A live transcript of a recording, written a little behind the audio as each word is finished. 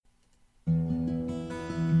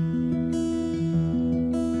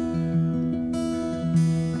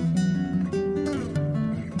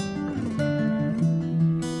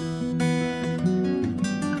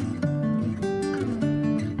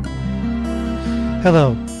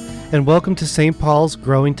Hello, and welcome to St. Paul's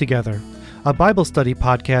Growing Together, a Bible study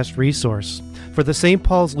podcast resource for the St.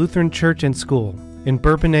 Paul's Lutheran Church and School in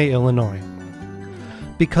Bourbonnais, Illinois.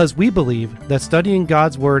 Because we believe that studying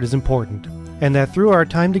God's Word is important, and that through our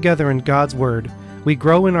time together in God's Word, we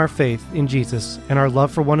grow in our faith in Jesus and our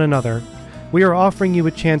love for one another, we are offering you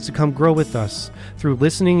a chance to come grow with us through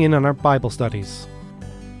listening in on our Bible studies.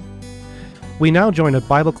 We now join a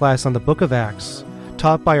Bible class on the Book of Acts,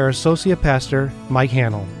 taught by our Associate Pastor, Mike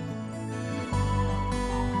Hannell.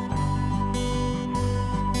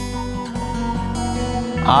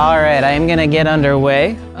 All right, I am going to get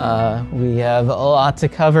underway. We have a lot to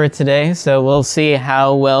cover today, so we'll see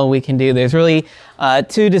how well we can do. There's really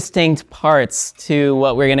two distinct parts to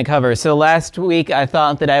what we're going to cover. So last week, I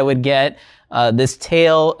thought that I would get this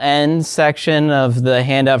tail end section of the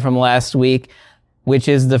handout from last week, which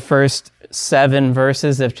is the first 7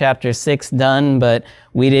 verses of chapter 6 done, but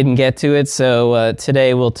we didn't get to it, so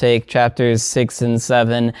today we'll take chapters 6 and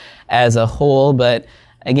 7 as a whole. But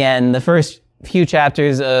again, the first few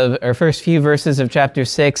verses of chapter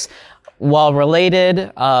 6, while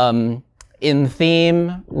related in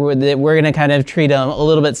theme, we're going to kind of treat them a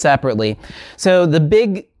little bit separately. So the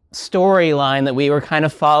big storyline that we were kind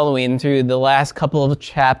of following through the last couple of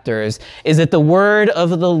chapters is that the word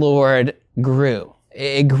of the Lord grew.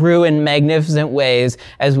 It grew in magnificent ways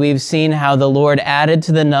as we've seen how the Lord added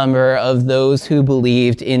to the number of those who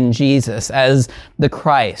believed in Jesus as the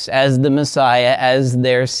Christ, as the Messiah, as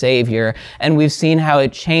their Savior. And we've seen how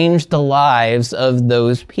it changed the lives of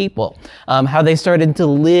those people, how they started to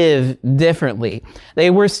live differently.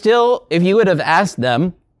 They were still, if you would have asked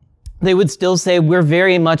them, they would still say, we're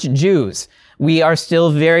very much Jews. We are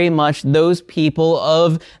still very much those people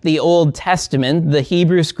of the Old Testament. The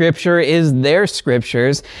Hebrew scripture is their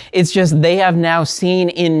scriptures. It's just they have now seen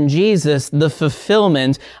in Jesus the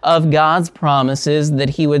fulfillment of God's promises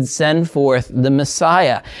that he would send forth the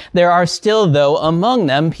Messiah. There are still, though, among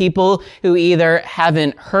them people who either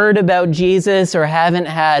haven't heard about Jesus or haven't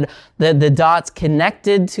had the dots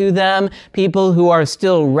connected to them, people who are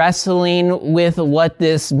still wrestling with what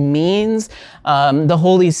this means. The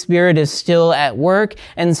Holy Spirit is still at work.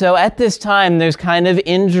 And so at this time, there's kind of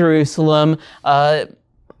in Jerusalem a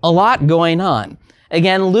lot going on.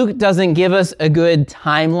 Again, Luke doesn't give us a good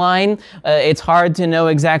timeline. It's hard to know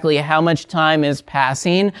exactly how much time is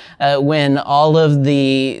passing when all of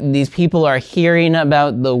these people are hearing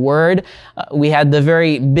about the word. We had the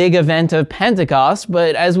very big event of Pentecost,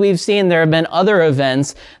 but as we've seen, there have been other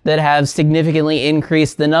events that have significantly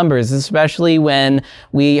increased the numbers, especially when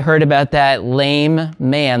we heard about that lame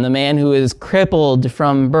man, the man who is crippled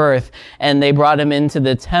from birth, and they brought him into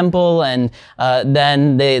the temple, and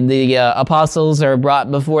then the apostles are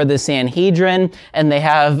brought before the Sanhedrin, and they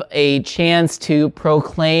have a chance to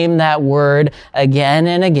proclaim that word again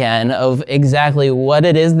and again of exactly what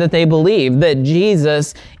it is that they believe, that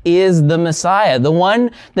Jesus is the Messiah, the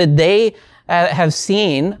one that they have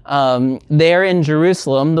seen there in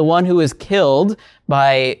Jerusalem, the one who was killed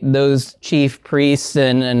by those chief priests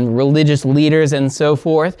and religious leaders and so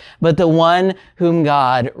forth, but the one whom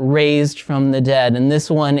God raised from the dead. And this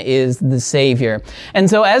one is the Savior. And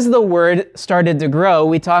so as the word started to grow,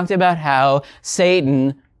 we talked about how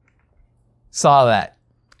Satan saw that.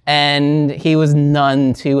 And he was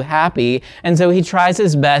none too happy. And so he tries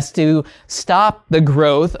his best to stop the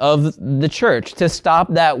growth of the church, to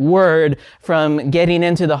stop that word from getting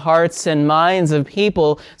into the hearts and minds of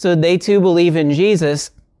people so they too believe in Jesus.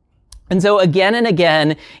 And so again and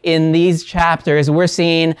again in these chapters, we're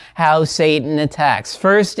seeing how Satan attacks.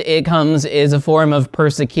 First, it comes as a form of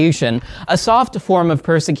persecution, a soft form of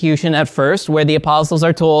persecution at first, where the apostles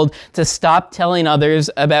are told to stop telling others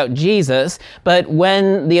about Jesus. But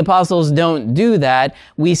when the apostles don't do that,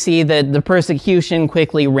 we see that the persecution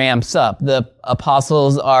quickly ramps up. The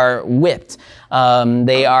apostles are whipped.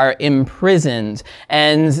 They are imprisoned.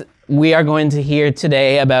 And we are going to hear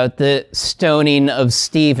today about the stoning of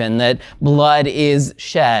Stephen, that blood is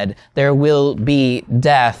shed. There will be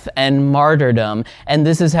death and martyrdom. And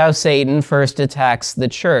this is how Satan first attacks the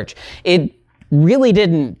church. It really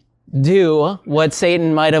didn't do what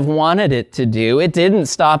Satan might have wanted it to do. It didn't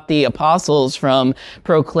stop the apostles from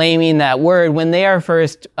proclaiming that word. When they are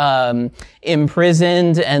first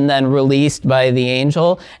imprisoned and then released by the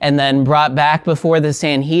angel and then brought back before the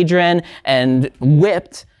Sanhedrin and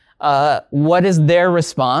whipped, what is their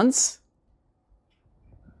response?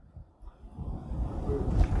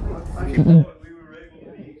 We were able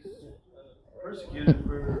to be persecuted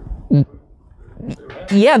for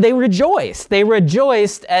Yeah, they rejoiced. They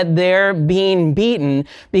rejoiced at their being beaten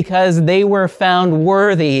because they were found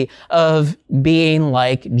worthy of being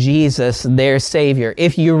like Jesus, their Savior.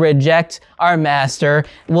 If you reject our master,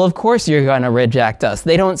 well, of course you're going to reject us.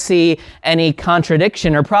 They don't see any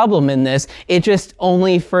contradiction or problem in this. It just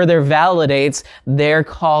only further validates their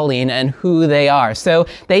calling and who they are. So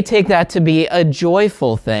they take that to be a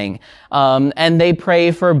joyful thing. And they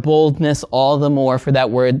pray for boldness all the more for that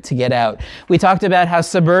word to get out. We talked about how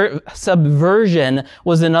subversion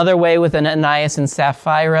was another way with Ananias and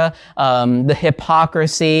Sapphira, the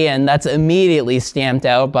hypocrisy, and that's immediately stamped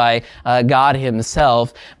out by God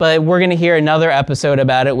himself. But we're going to hear another episode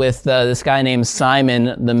about it with this guy named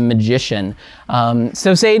Simon the magician.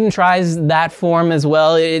 So Satan tries that form as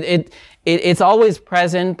well. It's always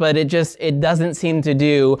present, but it doesn't seem to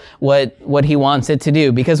do what he wants it to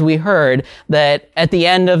do, because we heard that at the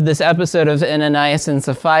end of this episode of Ananias and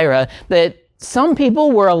Sapphira that some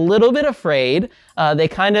people were a little bit afraid. They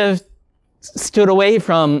kind of stood away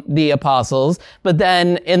from the apostles, but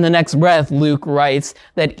then in the next breath, Luke writes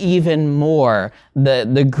that even more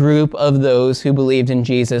the group of those who believed in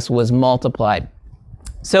Jesus was multiplied.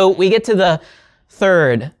 So we get to the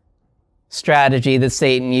third strategy that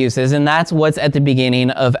Satan uses, and that's what's at the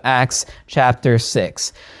beginning of Acts chapter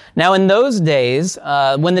 6. Now, in those days,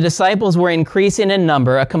 when the disciples were increasing in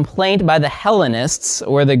number, a complaint by the Hellenists,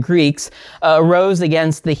 or the Greeks, arose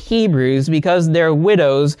against the Hebrews because their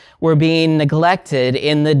widows were being neglected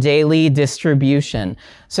in the daily distribution.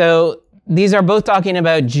 So these are both talking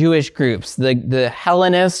about Jewish groups. The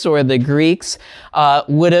Hellenists, or the Greeks,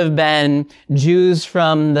 would have been Jews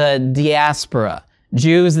from the diaspora,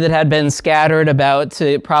 Jews that had been scattered about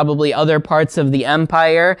to probably other parts of the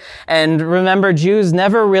empire. And remember, Jews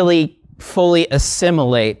never really fully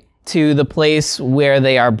assimilate to the place where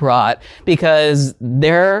they are brought, because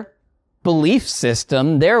their belief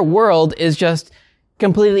system, their world, is just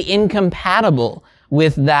completely incompatible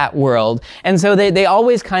with that world. And so they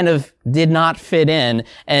always kind of did not fit in.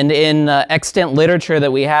 And in extant literature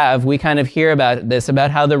that we have, we kind of hear about this, about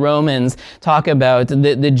how the Romans talk about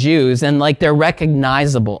the Jews, and like they're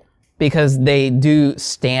recognizable because they do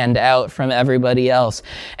stand out from everybody else.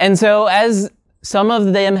 And so as some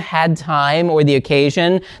of them had time or the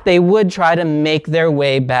occasion, they would try to make their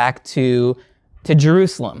way back to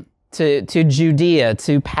Jerusalem, to Judea,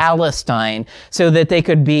 to Palestine, so that they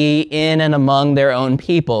could be in and among their own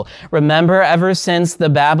people. Remember, ever since the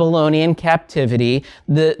Babylonian captivity,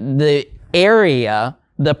 the area,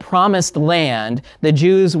 the promised land, the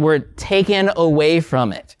Jews were taken away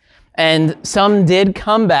from it. And some did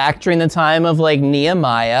come back during the time of like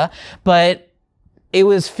Nehemiah, but it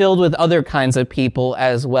was filled with other kinds of people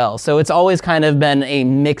as well. So it's always kind of been a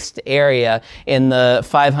mixed area in the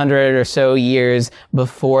 500 or so years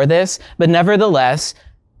before this. But nevertheless,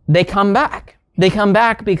 they come back. They come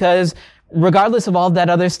back because regardless of all that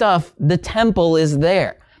other stuff, the temple is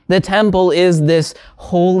there. The temple is this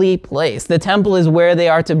holy place. The temple is where they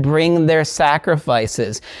are to bring their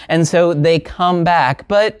sacrifices. And so they come back,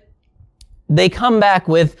 but they come back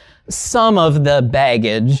with some of the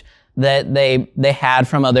baggage that they had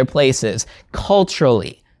from other places.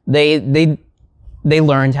 Culturally, they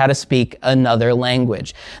learned how to speak another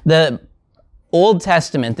language. The Old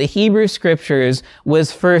Testament, the Hebrew Scriptures,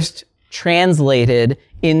 was first translated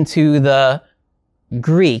into the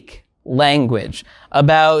Greek language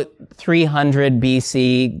about 300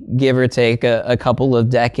 BC, give or take a couple of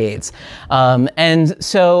decades. And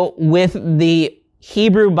so with the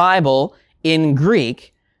Hebrew Bible in Greek,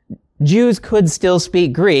 Jews could still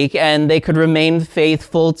speak Greek, and they could remain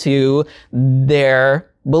faithful to their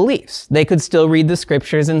beliefs. They could still read the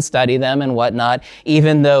scriptures and study them and whatnot,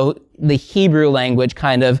 even though the Hebrew language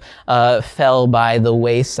kind of fell by the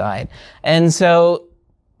wayside. And so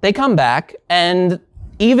they come back, and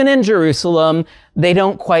even in Jerusalem, they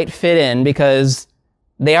don't quite fit in because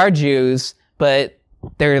they are Jews, but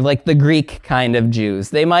they're like the Greek kind of Jews.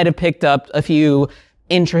 They might have picked up a few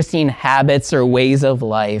interesting habits or ways of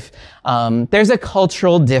life. There's a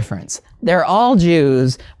cultural difference. They're all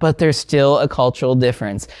Jews, but there's still a cultural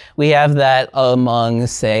difference. We have that among,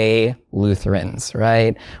 say, Lutherans,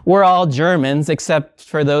 right? We're all Germans, except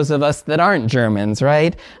for those of us that aren't Germans,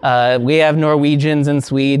 right? We have Norwegians and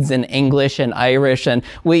Swedes and English and Irish,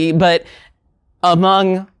 but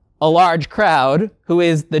among a large crowd who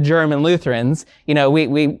is the German Lutherans,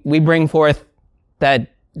 we bring forth that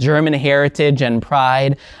German heritage and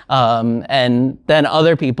pride, and then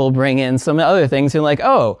other people bring in some other things and like,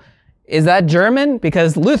 oh, is that German?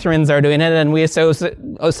 Because Lutherans are doing it and we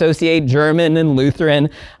associate German and Lutheran.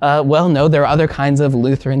 Well, no, there are other kinds of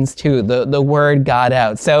Lutherans too. The word got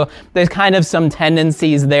out. So there's kind of some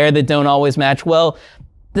tendencies there that don't always match. Well,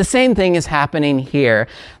 the same thing is happening here.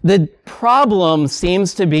 The problem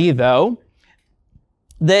seems to be, though,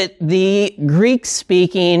 that the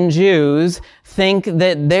Greek-speaking Jews think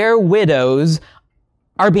that their widows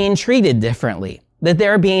are being treated differently, that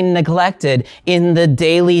they're being neglected in the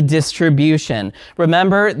daily distribution.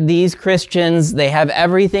 Remember, these Christians, they have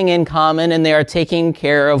everything in common and they are taking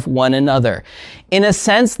care of one another. In a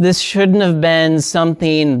sense, this shouldn't have been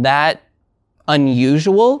something that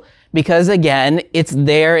unusual, because again, it's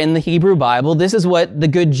there in the Hebrew Bible. This is what the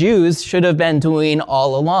good Jews should have been doing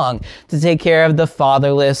all along, to take care of the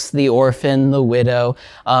fatherless, the orphan, the widow,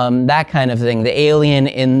 that kind of thing, the alien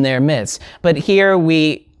in their midst. But here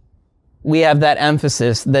we have that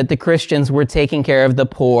emphasis that the Christians were taking care of the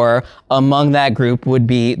poor. Among that group would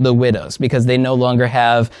be the widows, because they no longer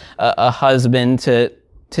have a husband to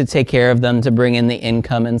take care of them, to bring in the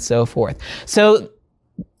income and so forth. So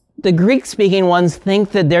the Greek-speaking ones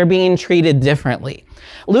think that they're being treated differently.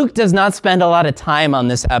 Luke does not spend a lot of time on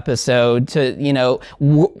this episode to,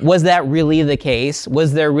 was that really the case?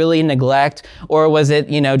 Was there really neglect? Or was it,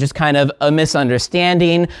 just kind of a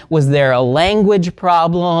misunderstanding? Was there a language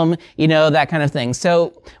problem? That kind of thing.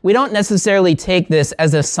 So we don't necessarily take this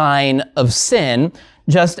as a sign of sin,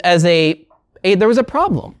 just as there was a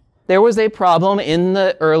problem. There was a problem in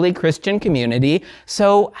the early Christian community,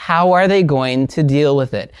 so how are they going to deal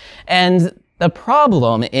with it? And the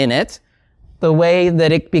problem in it, the way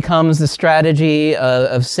that it becomes the strategy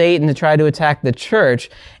of Satan to try to attack the church,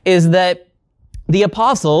 is that the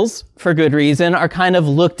apostles, for good reason, are kind of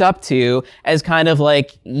looked up to as kind of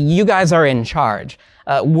like, you guys are in charge.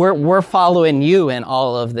 We're following you in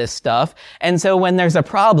all of this stuff. And so when there's a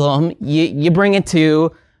problem, you bring it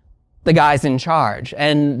to the guys in charge,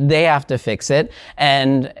 and they have to fix it.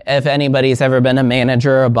 And if anybody's ever been a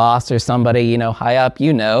manager or a boss or somebody, high up,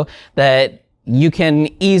 that you can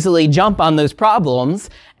easily jump on those problems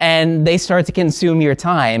and they start to consume your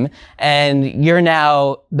time, and you're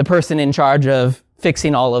now the person in charge of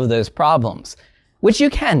fixing all of those problems, which you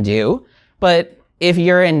can do. But if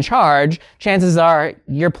you're in charge, chances are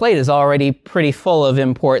your plate is already pretty full of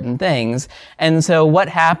important things. And so what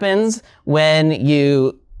happens when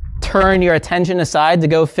you turn your attention aside to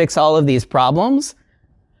go fix all of these problems?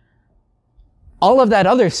 All of that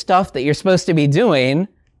other stuff that you're supposed to be doing,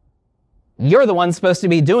 you're the one supposed to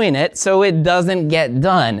be doing it, so it doesn't get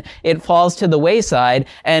done. It falls to the wayside,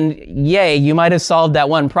 and yay, you might have solved that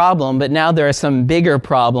one problem, but now there are some bigger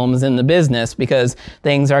problems in the business because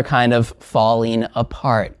things are kind of falling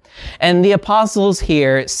apart. And the apostles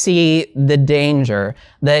here see the danger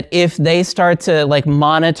that if they start to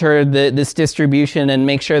monitor this distribution and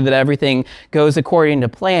make sure that everything goes according to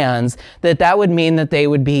plans, that would mean that they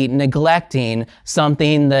would be neglecting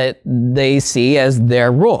something that they see as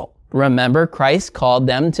their role. Remember, Christ called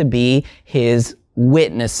them to be his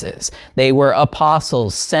witnesses. They were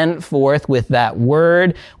apostles sent forth with that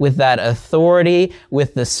word, with that authority,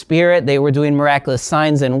 with the Spirit. They were doing miraculous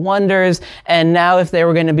signs and wonders. And now if they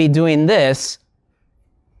were going to be doing this,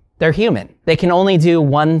 they're human. They can only do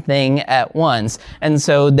one thing at once. And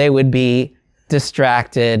so they would be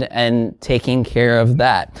distracted and taking care of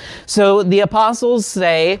that. So the apostles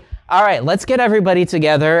say, all right, let's get everybody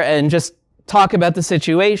together and just talk about the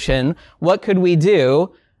situation. What could we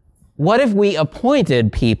do? What if we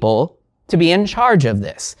appointed people to be in charge of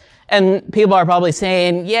this? And people are probably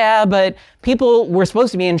saying, yeah, but people were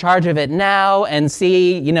supposed to be in charge of it now, and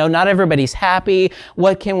see, not everybody's happy.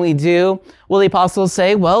 What can we do? Well, the apostles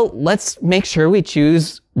say, well, let's make sure we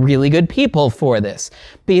choose really good people for this.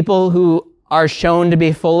 People who are shown to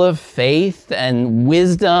be full of faith and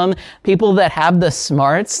wisdom, people that have the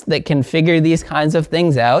smarts that can figure these kinds of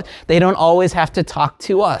things out. They don't always have to talk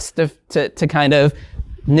to us to kind of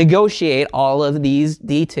negotiate all of these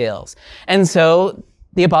details. And so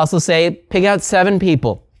the apostles say, pick out 7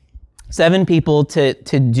 people to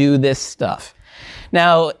do this stuff.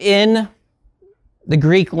 Now, in the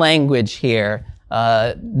Greek language here,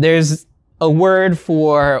 there's a word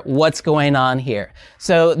for what's going on here.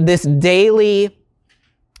 So this daily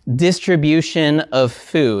distribution of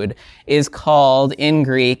food is called, in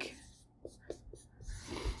Greek,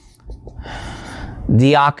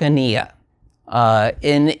 diakonia.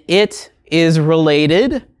 And it is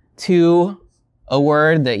related to a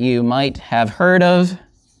word that you might have heard of,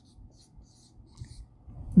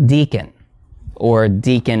 deacon or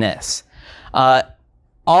deaconess. All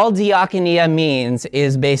diakonia means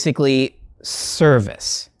is basically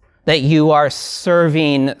service, that you are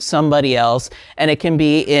serving somebody else, and it can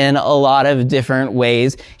be in a lot of different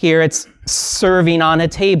ways. Here it's serving on a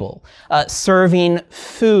table, serving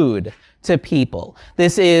food to people.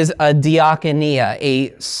 This is a diakonia,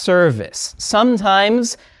 a service.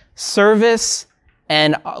 Sometimes service,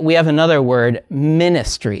 and we have another word,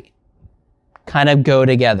 ministry, kind of go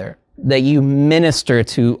together, that you minister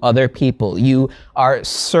to other people. You are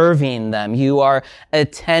serving them. You are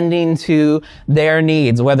attending to their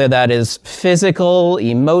needs, whether that is physical,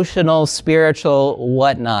 emotional, spiritual,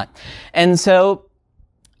 whatnot. And so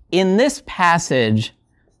in this passage,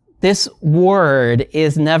 this word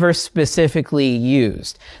is never specifically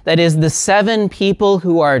used. That is, the 7 people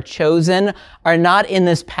who are chosen are not in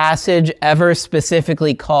this passage ever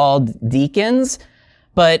specifically called deacons,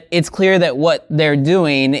 but it's clear that what they're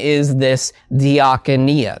doing is this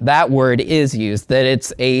diakonia. That word is used, that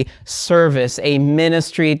it's a service, a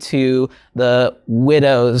ministry to the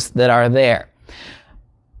widows that are there.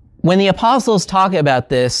 When the apostles talk about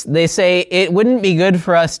this, they say it wouldn't be good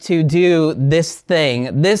for us to do this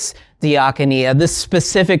thing, this diakonia, this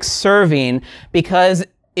specific serving, because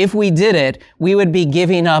if we did it, we would be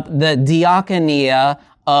giving up the diakonia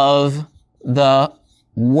of the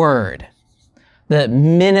word, the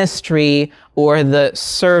ministry or the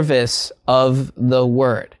service of the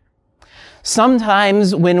word.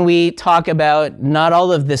 Sometimes when we talk about not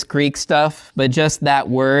all of this Greek stuff, but just that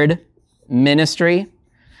word, ministry,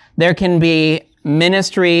 there can be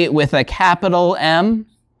ministry with a capital M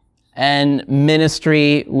and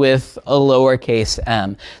ministry with a lowercase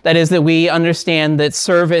m. That is, that we understand that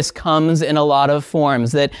service comes in a lot of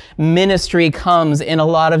forms, that ministry comes in a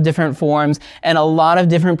lot of different forms, and a lot of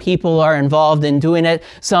different people are involved in doing it,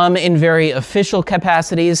 some in very official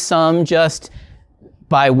capacities, some just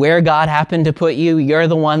by where God happened to put you. You're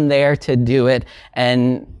the one there to do it,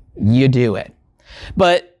 and you do it.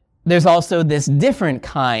 But there's also this different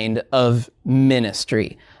kind of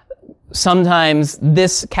ministry. Sometimes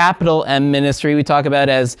this capital M ministry we talk about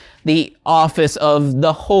as the office of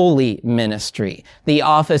the holy ministry, the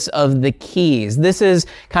office of the keys. This is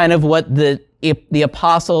kind of what the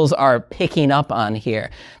apostles are picking up on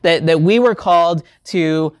here, that we were called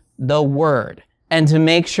to the word and to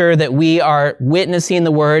make sure that we are witnessing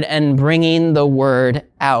the word and bringing the word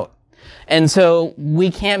out. And so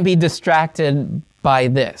we can't be distracted by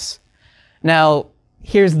this. Now,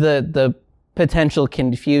 here's the potential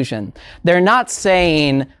confusion. They're not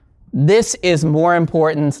saying this is more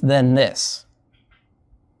important than this.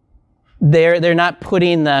 They're not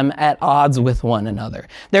putting them at odds with one another.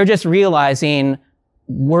 They're just realizing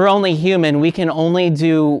we're only human. We can only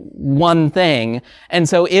do one thing. And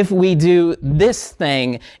so if we do this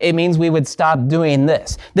thing, it means we would stop doing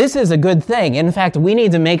this. This is a good thing. In fact, we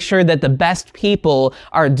need to make sure that the best people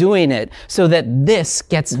are doing it so that this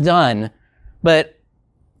gets done. But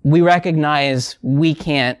we recognize we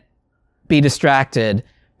can't be distracted,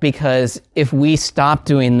 because if we stop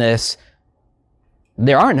doing this,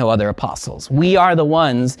 there are no other apostles. We are the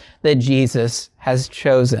ones that Jesus has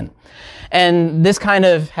chosen. And this kind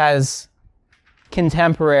of has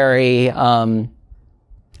contemporary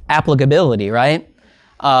applicability, right?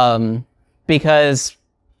 Because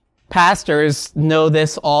pastors know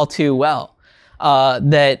this all too well,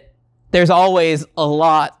 that there's always a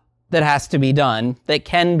lot that has to be done, that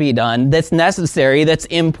can be done, that's necessary, that's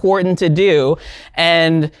important to do.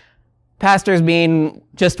 And pastors being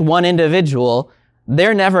just one individual,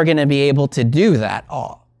 they're never going to be able to do that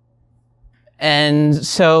all. And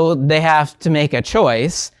so they have to make a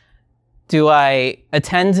choice. Do I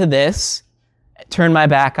attend to this, turn my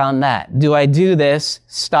back on that? Do I do this,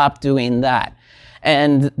 stop doing that?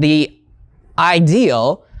 And the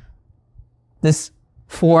ideal, this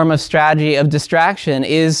form of strategy of distraction,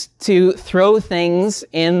 is to throw things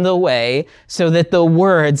in the way so that the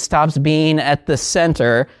word stops being at the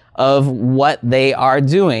center of what they are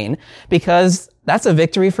doing, because that's a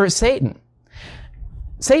victory for Satan.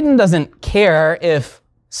 Satan doesn't care if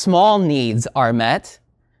small needs are met.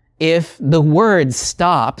 If the word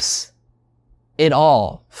stops, it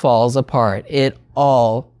all falls apart. It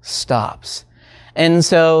all stops. And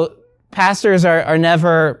so pastors are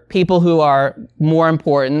never people who are more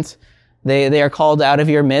important. They are called out of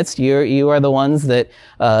your midst. You are the ones that,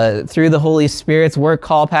 through the Holy Spirit's work,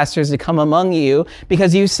 call pastors to come among you,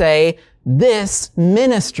 because you say, this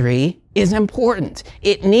ministry is important.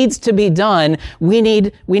 It needs to be done. We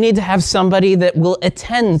need to have somebody that will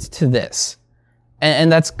attend to this.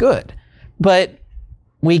 And that's good. But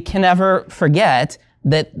we can never forget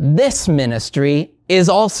that this ministry is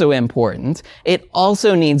also important. It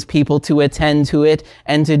also needs people to attend to it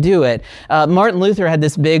and to do it. Martin Luther had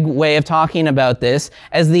this big way of talking about this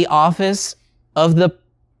as the office of the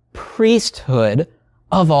priesthood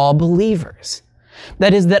of all believers.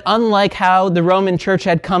 That is, that unlike how the Roman Church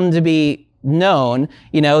had come to be known,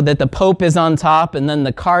 that the Pope is on top and then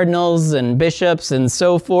the cardinals and bishops and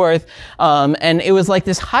so forth, and it was like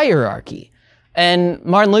this hierarchy. And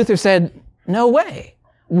Martin Luther said, no way.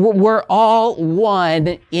 We're all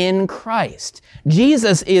one in Christ.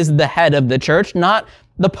 Jesus is the head of the church, not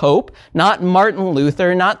the Pope, not Martin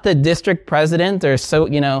Luther, not the district president, or so,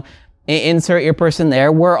 insert your person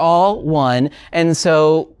there. We're all one. And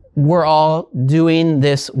so we're all doing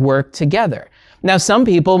this work together. Now, some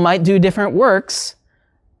people might do different works,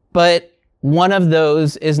 but one of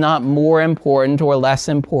those is not more important or less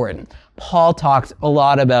important. Paul talked a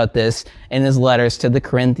lot about this in his letters to the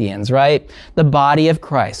Corinthians, right? The body of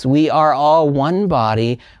Christ. We are all one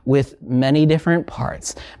body with many different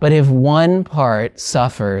parts. But if one part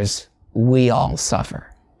suffers, we all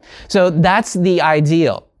suffer. So that's the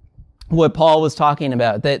ideal, what Paul was talking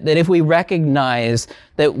about, that if we recognize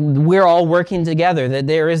that we're all working together, that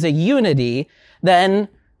there is a unity, then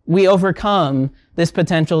we overcome this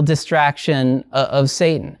potential distraction of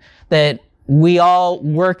Satan, that we all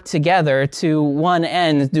work together to one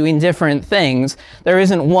end, doing different things. There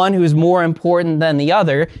isn't one who's more important than the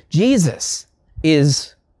other. Jesus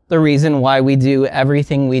is the reason why we do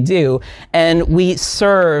everything we do. And we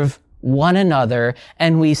serve one another,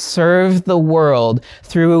 and we serve the world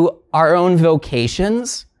through our own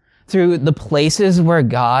vocations, through the places where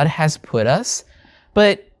God has put us.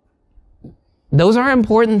 But those are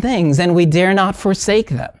important things, and we dare not forsake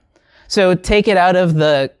them. So take it out of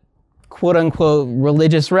the quote-unquote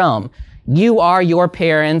religious realm. You are your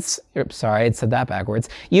parents, sorry, I said that backwards.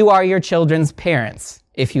 You are your children's parents,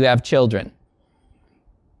 if you have children.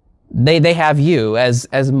 They have you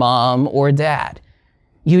as mom or dad.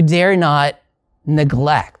 You dare not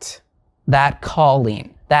neglect that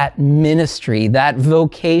calling, that ministry, that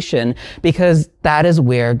vocation, because that is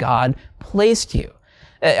where God placed you.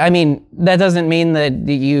 I mean, that doesn't mean that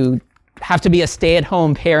you have to be a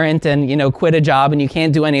stay-at-home parent and, quit a job and you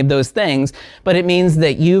can't do any of those things, but it means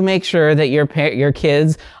that you make sure that your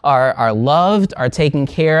kids are loved, are taken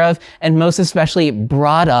care of, and most especially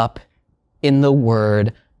brought up in the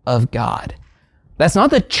Word of God. That's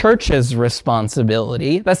not the church's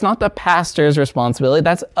responsibility. That's not the pastor's responsibility.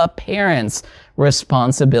 That's a parent's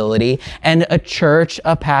responsibility. And a church,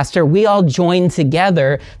 a pastor, we all join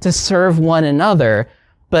together to serve one another,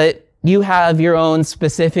 but you have your own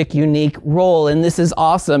specific, unique role, and this is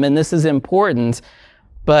awesome, and this is important,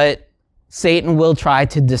 but Satan will try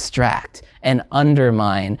to distract and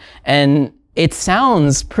undermine, and it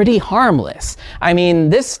sounds pretty harmless. I mean,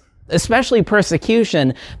 this, especially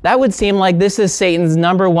persecution, that would seem like this is Satan's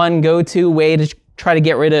number one go-to way to try to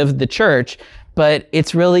get rid of the church, but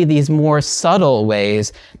it's really these more subtle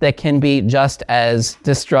ways that can be just as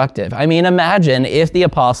destructive. I mean, imagine if the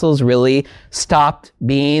apostles really stopped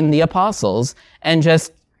being the apostles and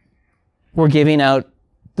just were giving out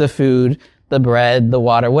the food, the bread, the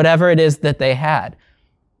water, whatever it is that they had.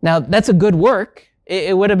 Now, that's a good work.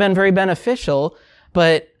 It would have been very beneficial,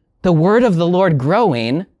 but the word of the Lord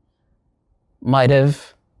growing might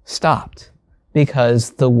have stopped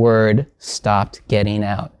because the word stopped getting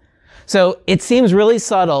out. So it seems really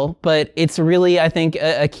subtle, but it's really, I think,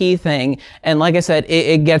 a key thing. And like I said,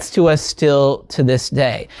 it gets to us still to this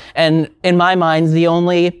day. And in my mind, the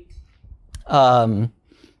only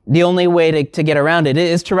way to get around it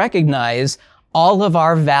is to recognize all of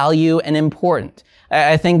our value and importance.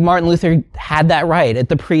 I think Martin Luther had that right at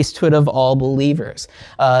the priesthood of all believers.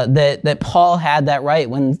 That Paul had that right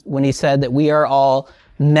when he said that we are all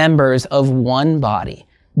members of one body.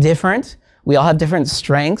 Different. We all have different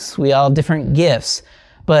strengths. We all have different gifts.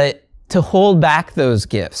 But to hold back those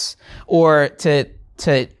gifts, or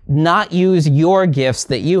to not use your gifts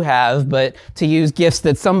that you have, but to use gifts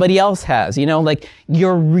that somebody else has. Like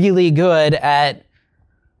you're really good at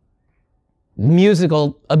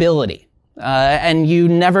musical ability. And you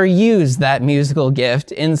never use that musical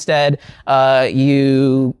gift. Instead,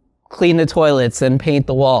 you clean the toilets and paint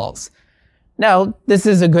the walls. Now, this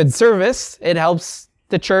is a good service. It helps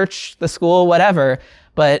the church, the school, whatever.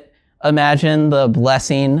 But imagine the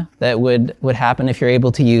blessing that would happen if you're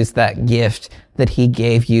able to use that gift that he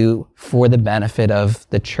gave you for the benefit of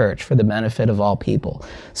the church, for the benefit of all people.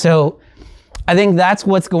 So I think that's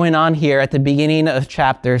what's going on here at the beginning of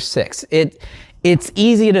chapter 6. It's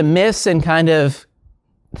easy to miss and kind of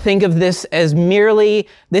think of this as merely,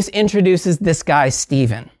 this introduces this guy,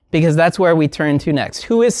 Stephen, because that's where we turn to next.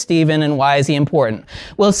 Who is Stephen and why is he important?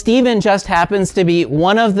 Well, Stephen just happens to be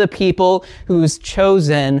one of the people who's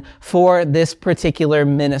chosen for this particular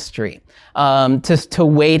ministry, to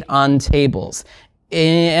wait on tables.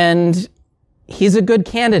 And he's a good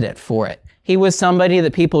candidate for it. He was somebody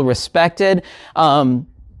that people respected.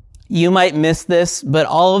 You might miss this, but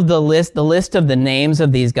all of the list of the names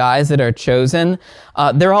of these guys that are chosen,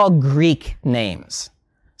 they're all Greek names.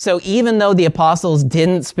 So even though the apostles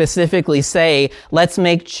didn't specifically say, let's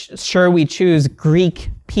make sure we choose Greek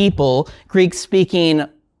people, Greek-speaking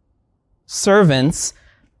servants,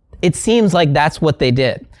 it seems like that's what they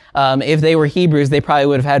did. If they were Hebrews, they probably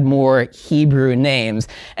would have had more Hebrew names.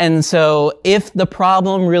 And so if the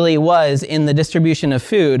problem really was in the distribution of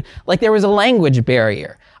food, like there was a language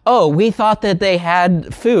barrier. Oh, we thought that they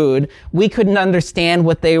had food. We couldn't understand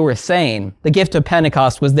what they were saying. The gift of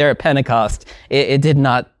Pentecost was there at Pentecost. It did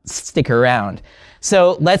not stick around.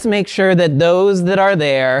 So let's make sure that those that are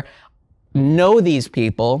there know these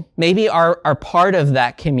people, maybe are part of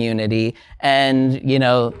that community, and,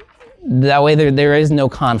 that way there is no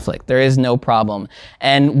conflict, there is no problem.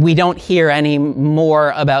 And we don't hear any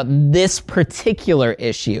more about this particular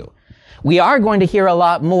issue. We are going to hear a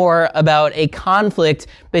lot more about a conflict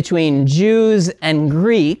between Jews and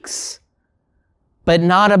Greeks, but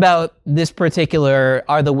not about this particular,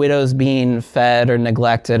 are the widows being fed or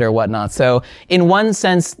neglected or whatnot. So in one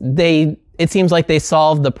sense, it seems like they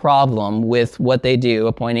solved the problem with what they do,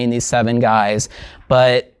 appointing these 7 guys.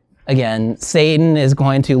 But again, Satan is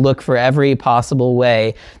going to look for every possible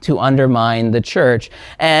way to undermine the church.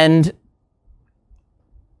 And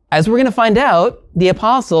as we're going to find out, the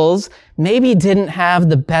apostles maybe didn't have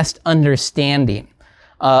the best understanding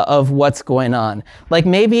of what's going on. Like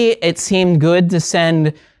maybe it seemed good to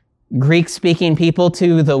send Greek-speaking people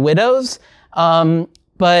to the widows,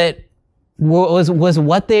 but was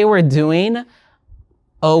what they were doing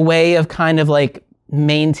a way of kind of like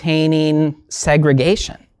maintaining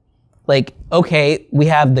segregation? Like, okay, we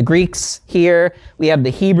have the Greeks here, we have the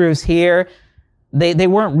Hebrews here. They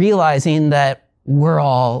weren't realizing that we're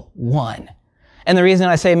all one. And the reason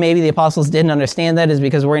I say maybe the apostles didn't understand that is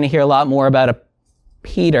because we're going to hear a lot more about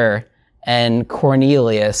Peter and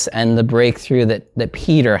Cornelius and the breakthrough that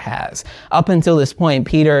Peter has. Up until this point,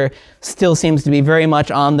 Peter still seems to be very much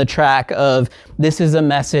on the track of this is a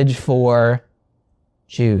message for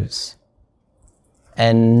Jews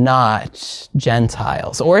and not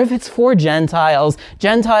Gentiles. Or if it's for Gentiles,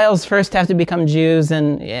 Gentiles first have to become Jews,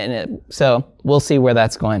 so we'll see where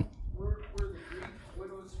that's going.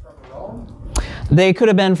 They could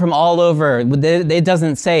have been from all over. It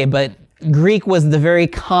doesn't say, but Greek was the very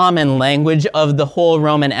common language of the whole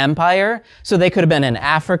Roman Empire. So they could have been in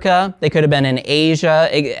Africa, they could have been in Asia,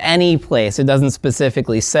 any place. It doesn't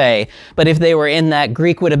specifically say. But if they were in that,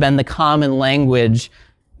 Greek would have been the common language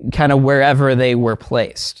kind of wherever they were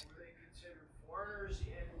placed. Were they considered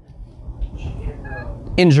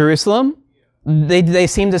foreigners In Jerusalem? They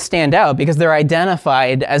seem to stand out because they're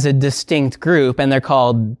identified as a distinct group, and they're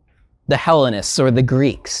called the Hellenists or the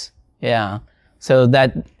Greeks. Yeah. So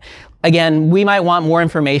that, again, we might want more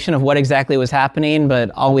information of what exactly was happening, but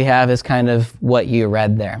all we have is kind of what you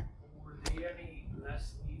read there. Were they any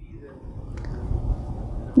less needy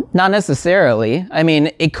than? Not necessarily. I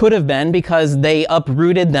mean, it could have been because they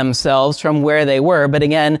uprooted themselves from where they were. But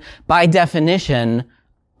again, by definition,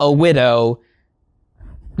 a widow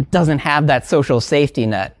doesn't have that social safety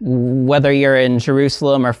net. Whether you're in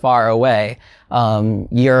Jerusalem or far away,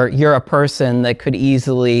 you're a person that could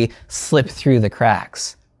easily slip through the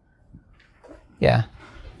cracks. Yeah.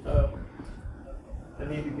 I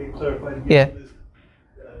need to get clarified again. Yeah. This,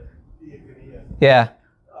 diakonia. Yeah.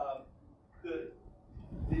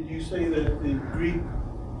 Did you say that the Greek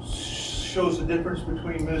shows the difference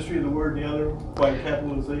between ministry of the word and the other by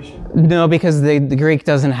capitalization? No, because the Greek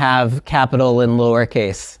doesn't have capital and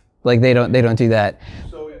lowercase. Like they don't do that.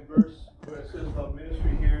 So in verse where it says about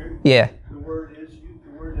ministry here, Yeah. the word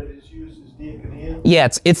that is used is diakonia. Yeah,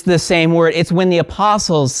 it's the same word. It's when the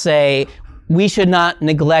apostles say we should not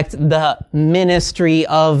neglect the ministry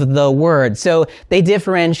of the word. So they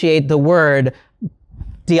differentiate the word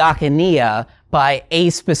diakonia by a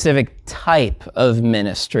specific type of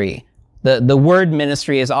ministry. The word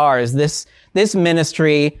ministry is ours. This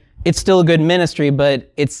ministry, it's still a good ministry,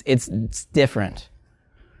 but it's different.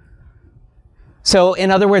 So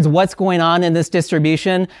in other words, what's going on in this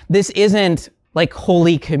distribution? This isn't like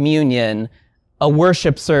Holy Communion, a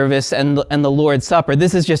worship service and the Lord's Supper.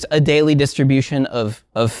 This is just a daily distribution of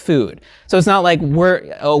food. So it's not like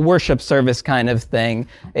a worship service kind of thing.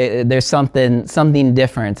 There's something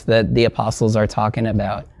different that the apostles are talking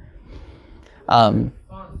about. Funds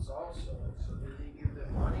also, so did they give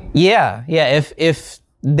them money? Yeah. If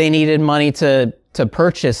they needed money to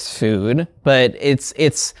purchase food, but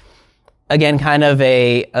it's again kind of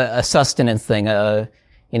a sustenance thing. They're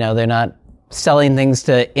not selling things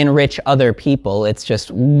to enrich other people. It's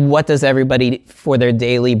just what does everybody for their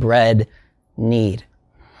daily bread need.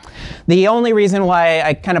 The only reason why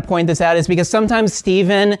I kind of point this out is because sometimes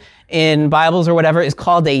Stephen in Bibles or whatever is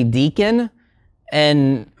called a deacon,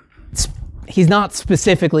 and he's not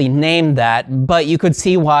specifically named that, but you could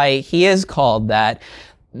see why he is called that.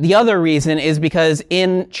 The other reason is because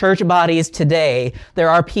in church bodies today, there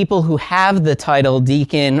are people who have the title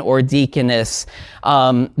deacon or deaconess.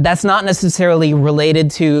 That's not necessarily related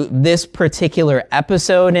to this particular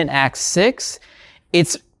episode in Acts 6.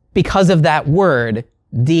 It's because of that word,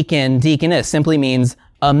 deacon, deaconess, simply means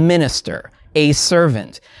a minister, a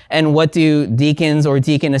servant. And what do deacons or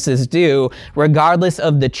deaconesses do? Regardless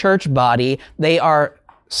of the church body, they are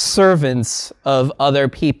servants of other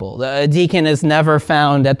people. A deacon is never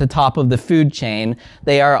found at the top of the food chain.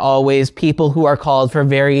 They are always people who are called for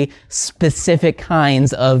very specific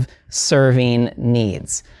kinds of serving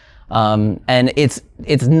needs. And it's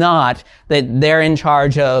not that they're in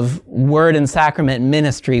charge of word and sacrament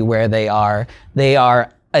ministry where they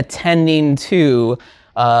are attending to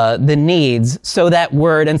the needs so that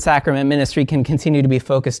word and sacrament ministry can continue to be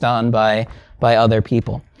focused on by other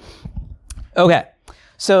people. Okay.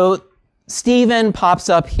 So Stephen pops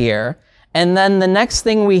up here, and then the next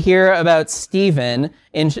thing we hear about Stephen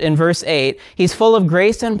in verse 8, he's full of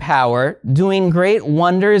grace and power, doing great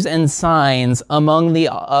wonders and signs among the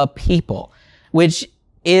people, which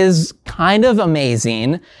is kind of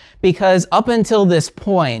amazing because up until this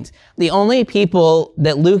point, the only people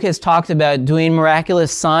that Luke has talked about doing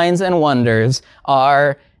miraculous signs and wonders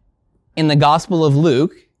are in the Gospel of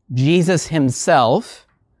Luke, Jesus himself,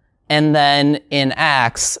 and then in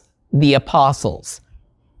Acts, the apostles.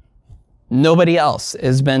 Nobody else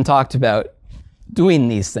has been talked about doing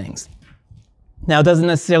these things. Now, it doesn't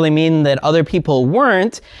necessarily mean that other people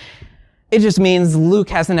weren't. It just means Luke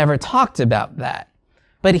hasn't ever talked about that.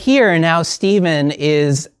 But here now Stephen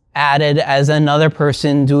is added as another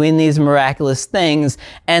person doing these miraculous things.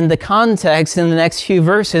 And the context in the next few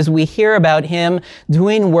verses, we hear about him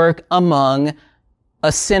doing work among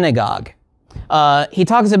a synagogue. He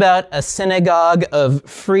talks about a synagogue of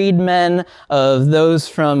freedmen, of those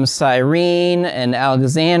from Cyrene and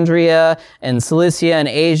Alexandria and Cilicia and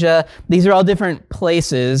Asia. These are all different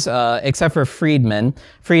places, except for freedmen.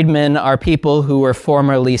 Freedmen are people who were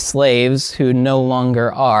formerly slaves who no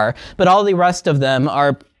longer are, but all the rest of them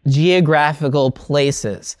are geographical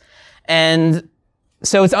places. And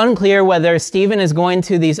so it's unclear whether Stephen is going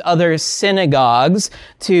to these other synagogues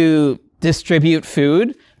to distribute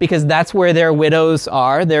food, because that's where their widows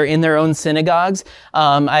are. They're in their own synagogues.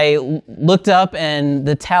 I looked up and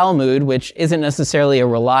the Talmud, which isn't necessarily a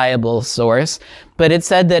reliable source, but it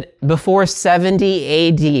said that before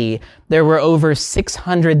 70 AD, there were over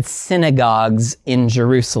 600 synagogues in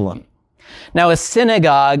Jerusalem. Now, a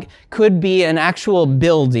synagogue could be an actual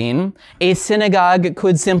building. A synagogue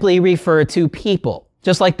could simply refer to people,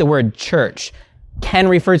 just like the word church can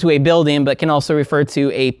refer to a building, but can also refer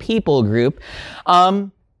to a people group.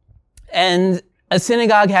 And a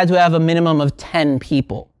synagogue had to have a minimum of 10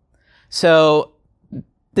 people. So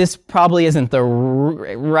this probably isn't the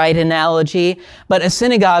right analogy, but a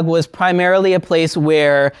synagogue was primarily a place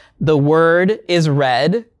where the word is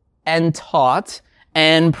read and taught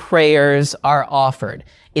and prayers are offered.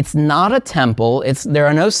 It's not a temple. There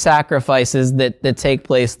are no sacrifices that take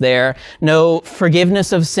place there, no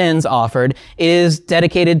forgiveness of sins offered. It is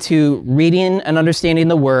dedicated to reading and understanding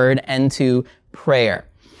the word and to prayer.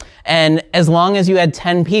 And as long as you had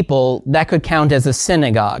 10 people, that could count as a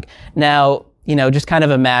synagogue. Now, just kind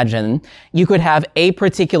of imagine, you could have a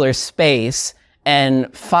particular space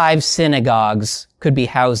and 5 synagogues could be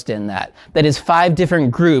housed in that. That is, 5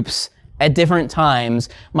 different groups at different times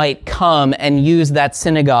might come and use that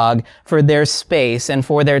synagogue for their space and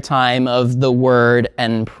for their time of the word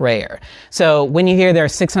and prayer. So when you hear there are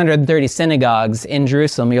 630 synagogues in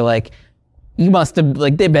Jerusalem, you're like, you must have,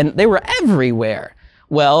 they were everywhere.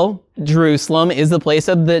 Well, Jerusalem is the place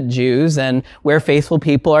of the Jews and where faithful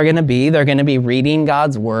people are going to be. They're going to be reading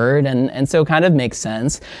God's word, and so it kind of makes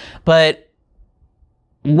sense. But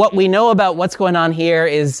what we know about what's going on here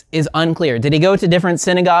is unclear. Did he go to different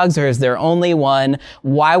synagogues, or is there only one?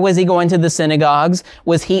 Why was he going to the synagogues?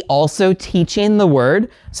 Was he also teaching the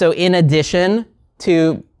word? So in addition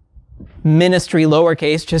to ministry,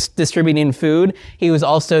 lowercase, just distributing food, he was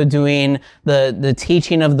also doing the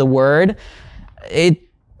teaching of the word.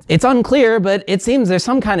 It's unclear, but it seems there's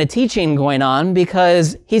some kind of teaching going on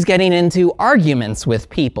because he's getting into arguments with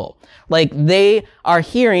people. Like, they are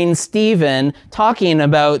hearing Stephen talking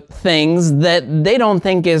about things that they don't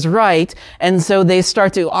think is right, and so they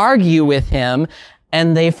start to argue with him,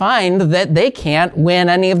 and they find that they can't win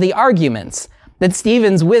any of the arguments, that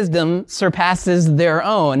Stephen's wisdom surpasses their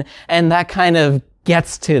own, and that kind of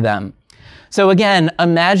gets to them. So again,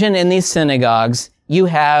 imagine in these synagogues, you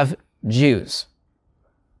have Jews.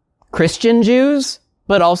 Christian Jews,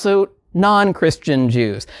 but also non-Christian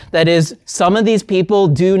Jews. That is, some of these people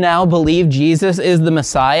do now believe Jesus is the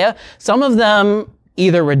Messiah. Some of them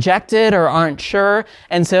either reject it or aren't sure.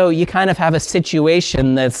 And so you kind of have a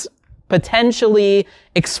situation that's potentially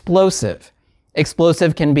explosive.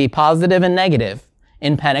 Explosive can be positive and negative.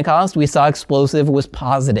 In Pentecost, we saw explosive was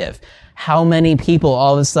positive. How many people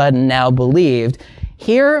all of a sudden now believed?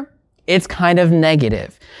 Here, it's kind of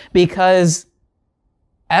negative because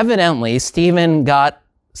evidently Stephen got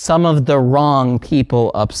some of the wrong people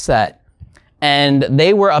upset. And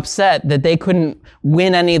they were upset that they couldn't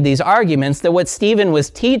win any of these arguments, that what Stephen was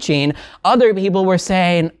teaching, other people were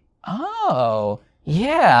saying, oh,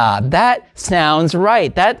 yeah, that sounds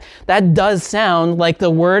right. That does sound like the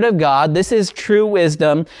Word of God. This is true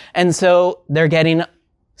wisdom. And so they're getting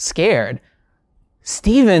scared.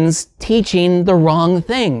 Stephen's teaching the wrong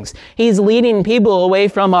things. He's leading people away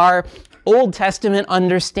from our Old Testament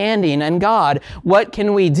understanding and God. What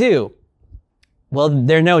can we do? Well,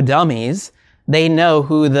 they're no dummies. They know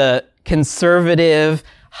who the conservative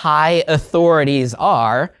high authorities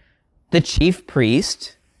are. The chief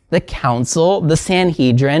priest, the council, the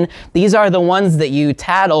Sanhedrin. These are the ones that you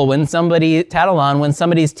tattle on when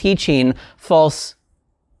somebody's teaching false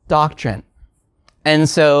doctrine. And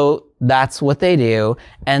so that's what they do.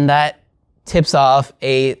 And that tips off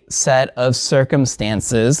a set of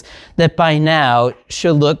circumstances that by now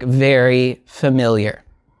should look very familiar.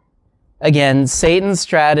 Again, Satan's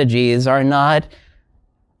strategies are not,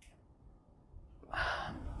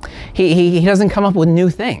 he doesn't come up with new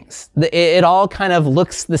things. It all kind of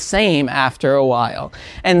looks the same after a while.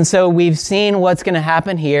 And so we've seen what's going to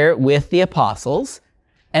happen here with the apostles,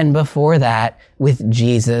 and before that with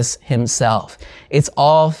Jesus himself. It's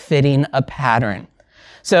all fitting a pattern.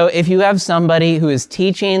 So if you have somebody who is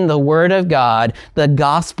teaching the Word of God, the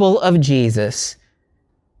gospel of Jesus,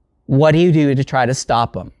 what do you do to try to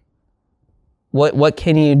stop them? What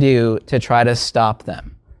can you do to try to stop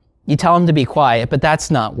them? You tell them to be quiet, but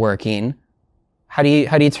that's not working. How do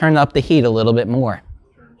you turn up the heat a little bit more?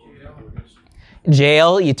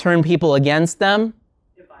 Jail, you turn people against them?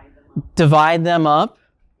 Divide them up?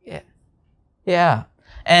 Yeah.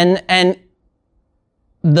 And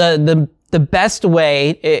the best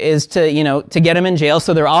way is to get them in jail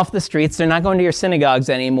so they're off the streets. They're not going to your synagogues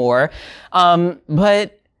anymore.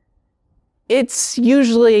 But it's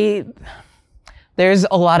usually, there's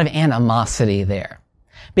a lot of animosity there.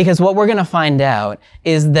 Because what we're going to find out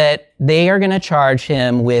is that they are going to charge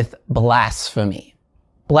him with blasphemy.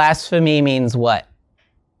 Blasphemy means what?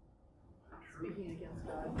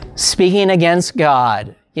 Speaking against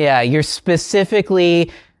God. Yeah, you're specifically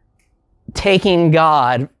taking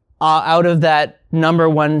God out of that number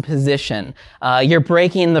one position. You're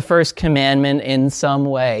breaking the first commandment in some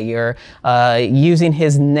way. You're using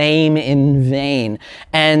his name in vain.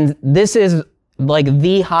 And this is like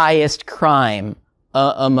the highest crime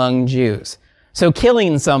among Jews. So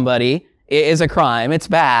killing somebody is a crime. It's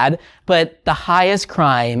bad. But the highest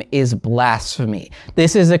crime is blasphemy.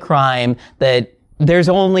 This is a crime that there's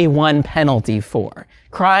only one penalty for.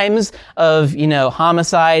 Crimes of,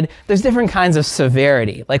 homicide, there's different kinds of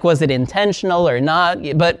severity. Like, was it intentional or not?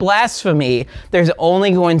 But blasphemy, there's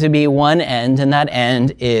only going to be one end, and that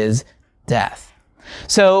end is death.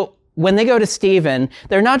 So when they go to Stephen,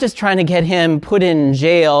 they're not just trying to get him put in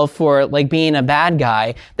jail for being a bad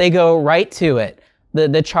guy. They go right to it.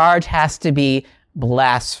 The charge has to be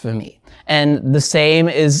blasphemy. And the same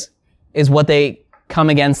is what they come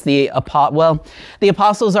against the apostles. Well, the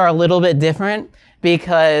apostles are a little bit different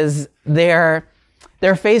because they're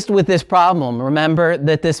faced with this problem. Remember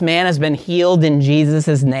that this man has been healed in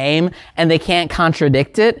Jesus' name, and they can't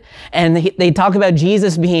contradict it. And they talk about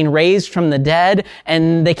Jesus being raised from the dead,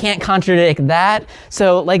 and they can't contradict that.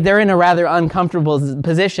 So, they're in a rather uncomfortable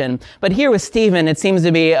position. But here with Stephen, it seems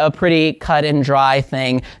to be a pretty cut and dry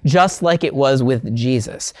thing, just like it was with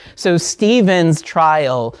Jesus. So Stephen's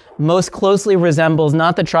trial most closely resembles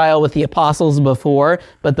not the trial with the apostles before,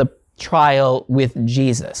 but the trial with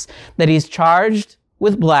Jesus. That he's charged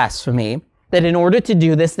with blasphemy, that in order to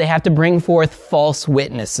do this, they have to bring forth false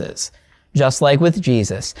witnesses, just like with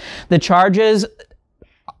Jesus. The charges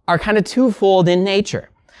are kind of twofold in nature.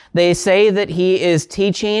 They say that he is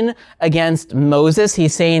teaching against Moses.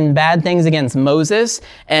 He's saying bad things against Moses.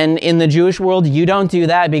 And in the Jewish world, you don't do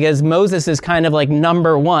that because Moses is kind of like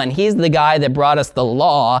number one. He's the guy that brought us the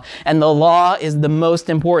law, and the law is the most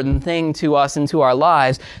important thing to us and to our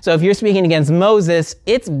lives. So if you're speaking against Moses,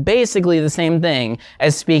 it's basically the same thing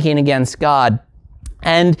as speaking against God.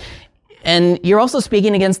 And you're also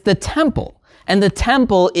speaking against the temple. And the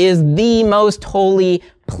temple is the most holy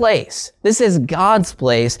place. This is God's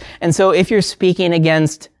place. And so if you're speaking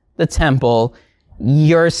against the temple,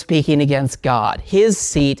 you're speaking against God. His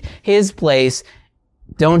seat, his place.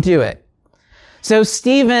 Don't do it. So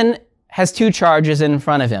Stephen has two charges in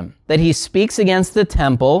front of him. That he speaks against the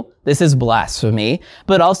temple, this is blasphemy,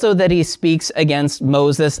 but also that he speaks against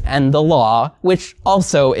Moses and the law, which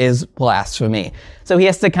also is blasphemy. So he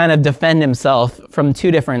has to kind of defend himself from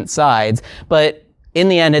two different sides, but in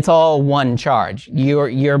the end, it's all one charge.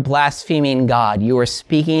 You're blaspheming God. You are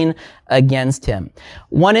speaking against him.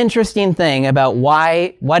 One interesting thing about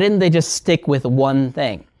why didn't they just stick with one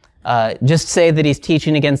thing? Just say that he's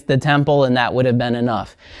teaching against the temple and that would have been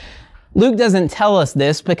enough. Luke doesn't tell us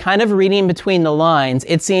this, but kind of reading between the lines,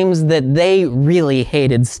 it seems that they really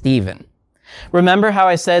hated Stephen. Remember how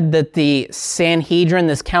I said that the Sanhedrin,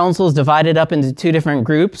 this council, is divided up into two different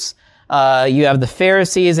groups? You have the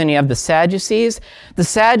Pharisees and you have the Sadducees. The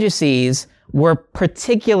Sadducees were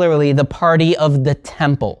particularly the party of the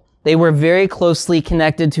temple. They were very closely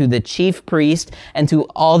connected to the chief priest and to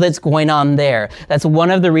all that's going on there. That's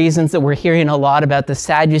one of the reasons that we're hearing a lot about the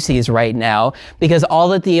Sadducees right now, because all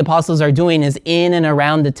that the apostles are doing is in and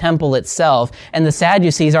around the temple itself, and the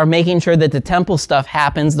Sadducees are making sure that the temple stuff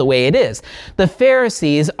happens the way it is. The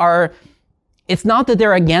Pharisees are, it's not that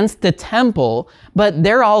they're against the temple, but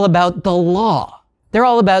they're all about the law. They're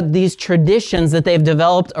all about these traditions that they've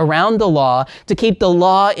developed around the law to keep the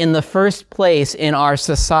law in the first place in our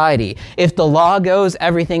society. If the law goes,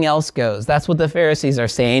 everything else goes. That's what the Pharisees are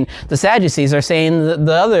saying. The Sadducees are saying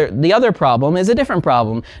the other problem is a different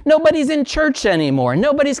problem. Nobody's in church anymore.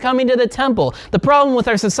 Nobody's coming to the temple. The problem with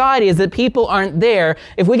our society is that people aren't there.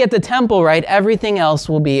 If we get the temple right, everything else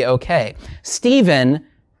will be okay. Stephen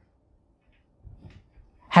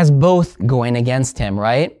has both going against him,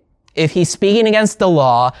 right? If he's speaking against the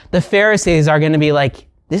law, the Pharisees are going to be like,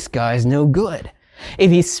 this guy's no good.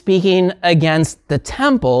 If he's speaking against the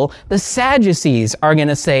temple, the Sadducees are going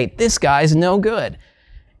to say, this guy's no good.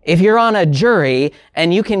 If you're on a jury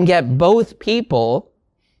and you can get both people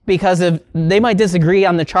because they might disagree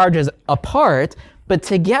on the charges apart, but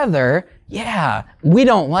together, yeah, we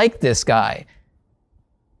don't like this guy.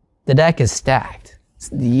 The deck is stacked.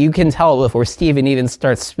 You can tell before Stephen even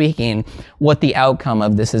starts speaking what the outcome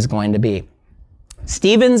of this is going to be.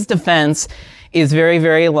 Stephen's defense is very,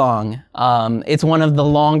 very long. It's one of the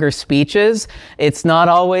longer speeches. It's not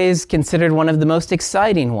always considered one of the most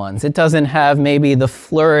exciting ones. It doesn't have maybe the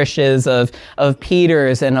flourishes of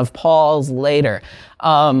Peter's and of Paul's later.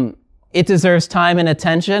 It deserves time and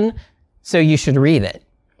attention, so you should read it.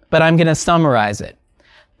 But I'm going to summarize it.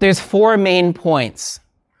 There's 4 main points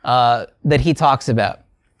that he talks about.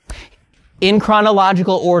 In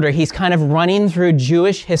chronological order, he's kind of running through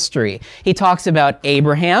Jewish history. He talks about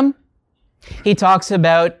Abraham. He talks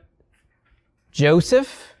about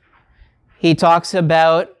Joseph. He talks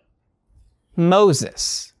about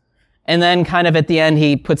Moses. And then kind of at the end,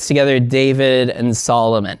 he puts together David and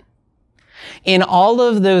Solomon. In all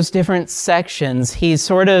of those different sections, he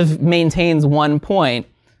sort of maintains one point.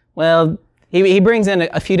 Well, he brings in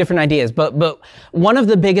a few different ideas, but one of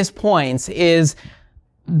the biggest points is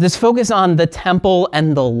this focus on the temple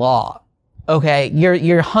and the law. Okay,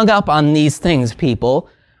 you're hung up on these things, people.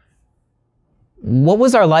 What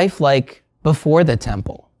was our life like before the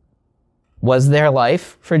temple? Was there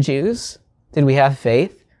life for Jews? Did we have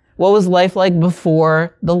faith? What was life like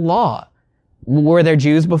before the law? Were there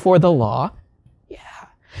Jews before the law?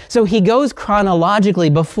 So he goes chronologically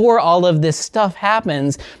before all of this stuff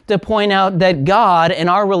happens to point out that God and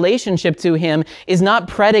our relationship to him is not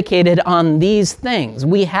predicated on these things.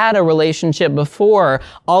 We had a relationship before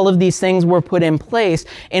all of these things were put in place.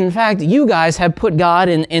 In fact, you guys have put God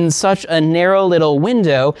in such a narrow little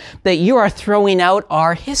window that you are throwing out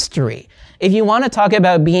our history. If you want to talk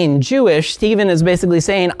about being Jewish, Stephen is basically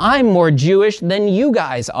saying, I'm more Jewish than you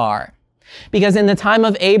guys are. Because in the time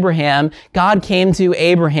of Abraham, God came to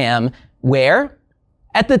Abraham, where?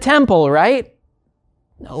 At the temple, right?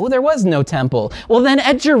 No, there was no temple. Well, then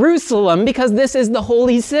at Jerusalem, because this is the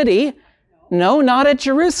holy city. No, not at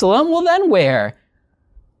Jerusalem. Well, then where?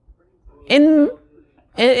 In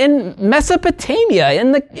Mesopotamia,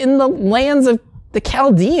 in the lands of the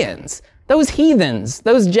Chaldeans. Those heathens,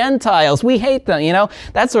 those Gentiles, we hate them,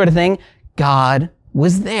 that sort of thing. God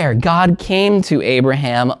was there. God came to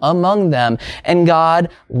Abraham among them, and God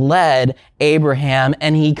led Abraham,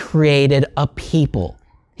 and he created a people.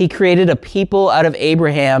 He created a people out of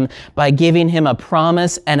Abraham by giving him a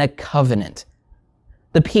promise and a covenant.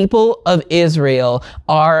 The people of Israel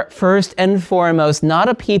are first and foremost not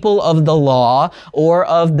a people of the law or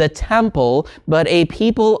of the temple, but a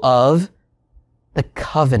people of the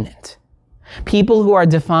covenant. People who are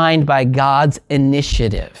defined by God's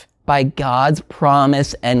initiative, by God's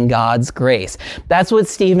promise and God's grace. That's what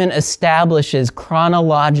Stephen establishes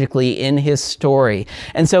chronologically in his story.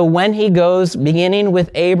 And so when he goes, beginning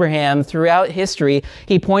with Abraham throughout history,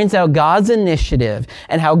 he points out God's initiative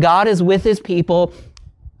and how God is with his people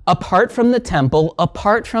apart from the temple,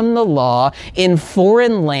 apart from the law, in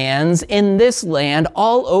foreign lands, in this land,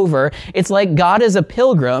 all over. It's like God is a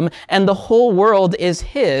pilgrim and the whole world is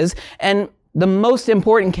his. And the most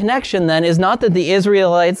important connection then is not that the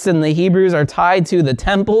Israelites and the Hebrews are tied to the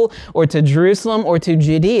temple or to Jerusalem or to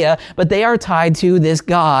Judea, but they are tied to this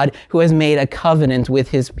God who has made a covenant with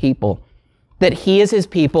his people. That he is his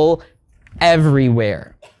people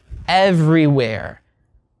everywhere. Everywhere.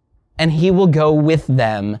 And he will go with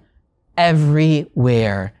them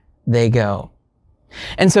everywhere they go.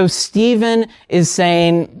 And so Stephen is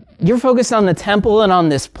saying, you're focused on the temple and on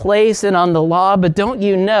this place and on the law, but don't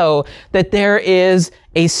you know that there is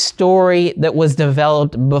a story that was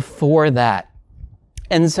developed before that?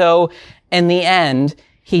 And so in the end,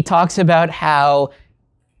 he talks about how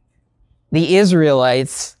the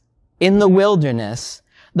Israelites in the wilderness,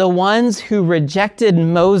 the ones who rejected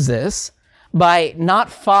Moses by not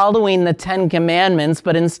following the 10 Commandments,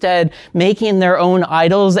 but instead making their own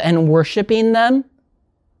idols and worshiping them,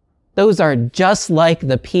 those are just like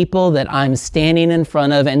the people that I'm standing in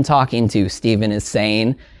front of and talking to, Stephen is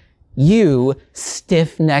saying. You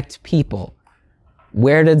stiff-necked people.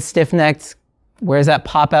 Where does that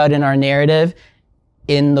pop out in our narrative?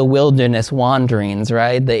 In the wilderness wanderings,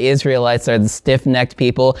 right? The Israelites are the stiff-necked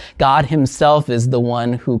people. God himself is the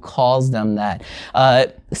one who calls them that.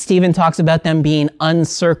 Stephen talks about them being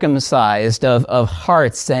uncircumcised of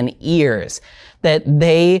hearts and ears, that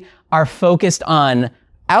they are focused on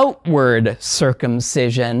outward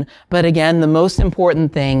circumcision. But again, the most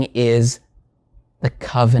important thing is the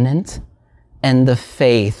covenant and the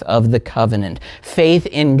faith of the covenant. Faith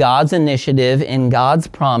in God's initiative, in God's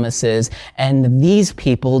promises, and these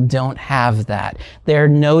people don't have that. They're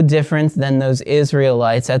no different than those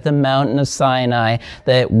Israelites at the mountain of Sinai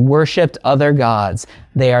that worshiped other gods.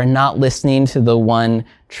 They are not listening to the one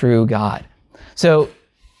true God. So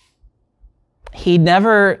he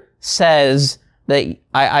never says that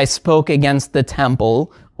I spoke against the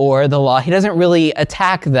temple or the law. He doesn't really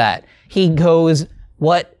attack that. He goes,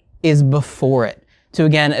 what is before it, to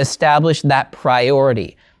again establish that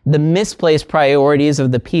priority, the misplaced priorities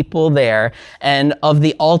of the people there and of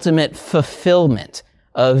the ultimate fulfillment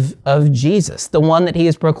of Jesus, the one that he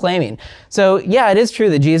is proclaiming. So yeah, it is true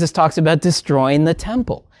that Jesus talks about destroying the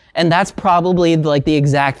temple. And that's probably like the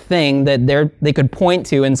exact thing that they could point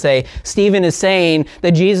to and say, Stephen is saying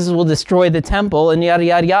that Jesus will destroy the temple and yada,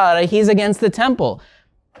 yada, yada. He's against the temple.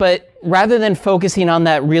 But rather than focusing on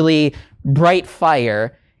that really bright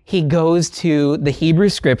fire, he goes to the Hebrew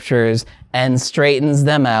scriptures and straightens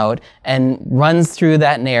them out and runs through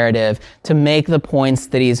that narrative to make the points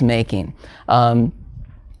that he's making. The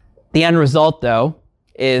end result, though,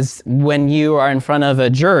 is when you are in front of a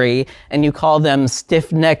jury and you call them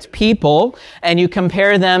stiff-necked people and you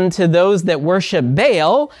compare them to those that worship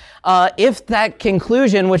Baal, if that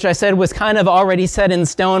conclusion, which I said was kind of already set in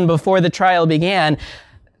stone before the trial began,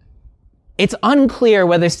 it's unclear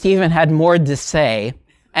whether Stephen had more to say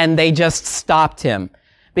and they just stopped him.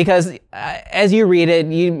 Because as you read it,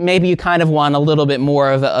 maybe you kind of want a little bit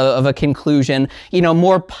more of a conclusion,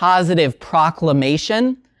 more positive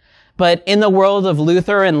proclamation. But in the world of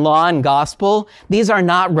Luther and law and gospel, these are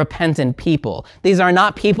not repentant people. These are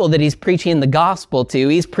not people that he's preaching the gospel to.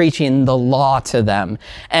 He's preaching the law to them.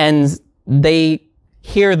 And they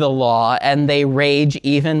hear the law and they rage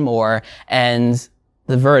even more, and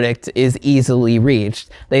the verdict is easily reached.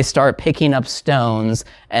 They start picking up stones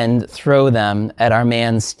and throw them at our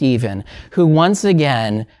man Stephen, who once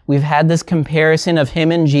again, we've had this comparison of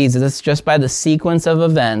him and Jesus just by the sequence of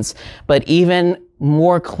events, but even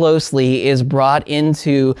more closely is brought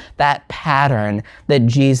into that pattern that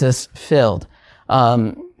Jesus filled.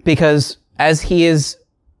 Because as he is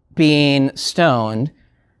being stoned,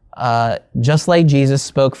 just like Jesus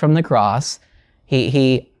spoke from the cross,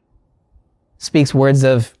 he speaks words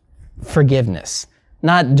of forgiveness.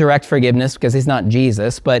 Not direct forgiveness because he's not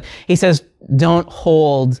Jesus, but he says, don't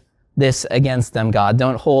hold this against them, God.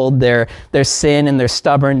 Don't hold their sin and their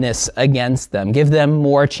stubbornness against them. Give them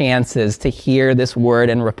more chances to hear this word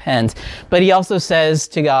and repent. But he also says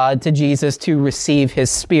to God, to Jesus, to receive his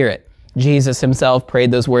Spirit. Jesus himself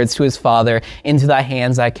prayed those words to his Father, into thy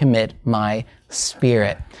hands I commit my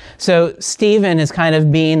spirit. So Stephen is kind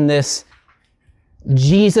of being this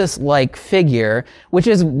Jesus-like figure, which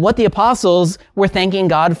is what the apostles were thanking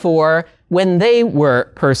God for when they were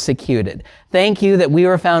persecuted. Thank you that we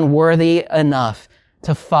were found worthy enough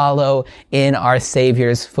to follow in our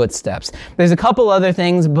Savior's footsteps. There's a couple other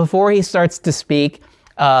things before he starts to speak.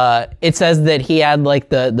 It says that he had like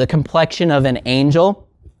the complexion of an angel.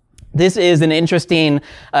 This is an interesting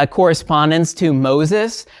correspondence to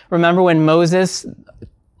Moses. Remember when Moses,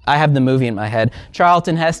 I have the movie in my head,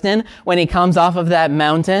 Charlton Heston, when he comes off of that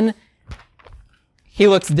mountain, he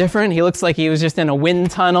looks different. He looks like he was just in a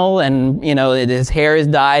wind tunnel and, his hair is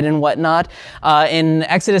dyed and whatnot. In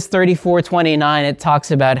Exodus 34:29, it talks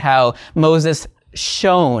about how Moses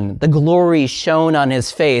shone, the glory shone on his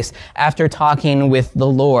face after talking with the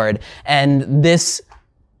Lord. And this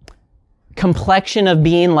complexion of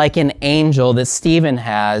being like an angel that Stephen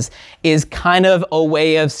has is kind of a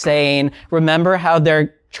way of saying, remember how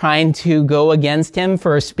they're trying to go against him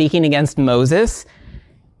for speaking against Moses?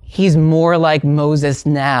 He's more like Moses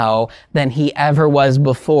now than he ever was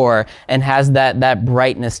before and has that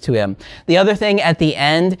brightness to him. The other thing at the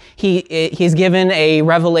end, he's given a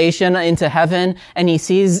revelation into heaven and he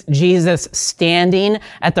sees Jesus standing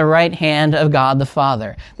at the right hand of God the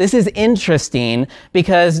Father. This is interesting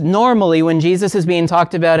because normally when Jesus is being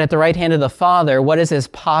talked about at the right hand of the Father, what is his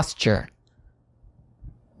posture?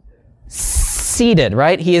 Seated,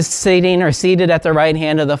 right? He is sitting or seated at the right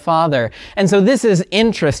hand of the Father. And so this is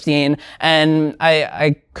interesting, and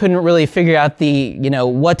I couldn't really figure out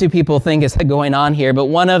what do people think is going on here, but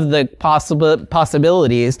one of the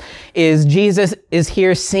possibilities is Jesus is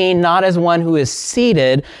here seen not as one who is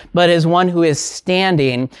seated, but as one who is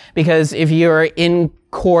standing, because if you're in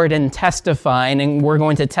court and testifying, and we're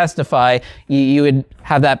going to testify, you would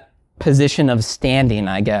have that position of standing,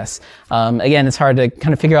 I guess. Again, it's hard to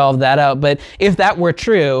kind of figure all of that out, but if that were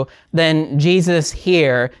true, then Jesus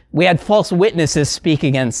here, we had false witnesses speak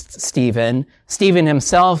against Stephen. Stephen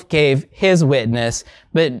himself gave his witness,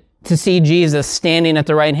 but to see Jesus standing at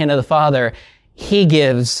the right hand of the Father, he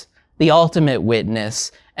gives the ultimate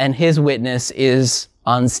witness, and his witness is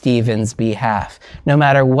on Stephen's behalf. No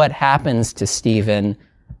matter what happens to Stephen,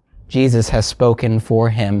 Jesus has spoken for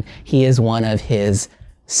him. He is one of his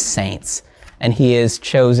saints, and he is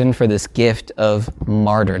chosen for this gift of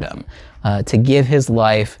martyrdom, to give his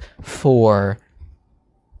life for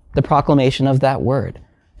the proclamation of that word,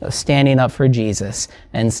 standing up for Jesus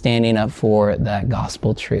and standing up for that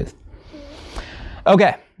gospel truth.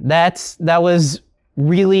 Okay, that was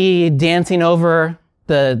really dancing over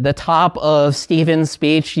the top of Stephen's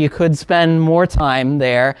speech. You could spend more time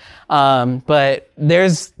there, but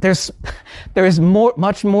there's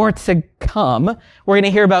much more to come. We're going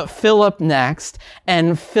to hear about Philip next,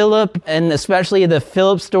 and Philip, and especially the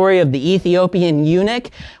Philip story of the Ethiopian eunuch.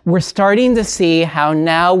 We're starting to see how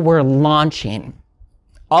now we're launching.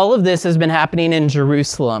 All of this has been happening in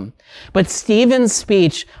Jerusalem, but Stephen's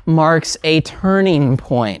speech marks a turning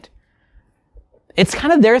point. It's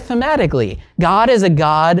kind of there thematically. God is a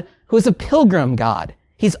God who is a pilgrim God.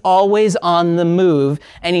 He's always on the move,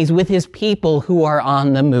 and he's with his people who are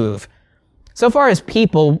on the move. So far as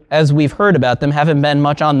people, as we've heard about them, haven't been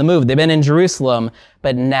much on the move. They've been in Jerusalem,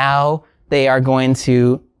 but now they are going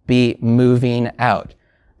to be moving out.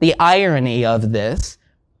 The irony of this,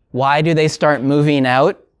 why do they start moving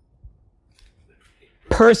out?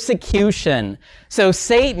 Persecution. So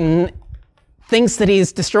Satan thinks that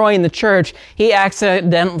he's destroying the church. He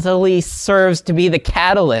accidentally serves to be the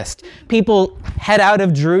catalyst. People head out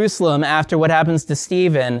of Jerusalem after what happens to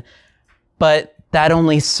Stephen, but that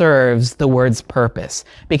only serves the word's purpose,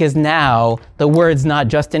 because now the word's not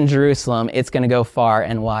just in Jerusalem, it's going to go far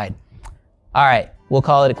and wide. All right, we'll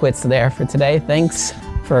call it quits there for today. Thanks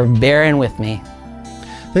for bearing with me.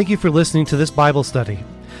 Thank you for listening to this Bible study.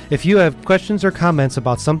 If you have questions or comments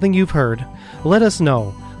about something you've heard, let us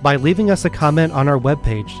know by leaving us a comment on our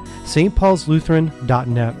webpage,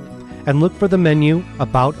 stpaulslutheran.net, and look for the menu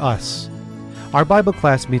About Us. Our Bible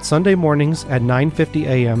class meets Sunday mornings at 9:50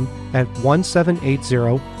 a.m. at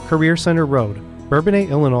 1780 Career Center Road, Bourbonnais,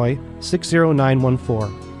 Illinois,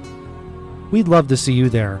 60914. We'd love to see you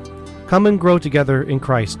there. Come and grow together in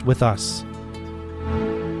Christ with us.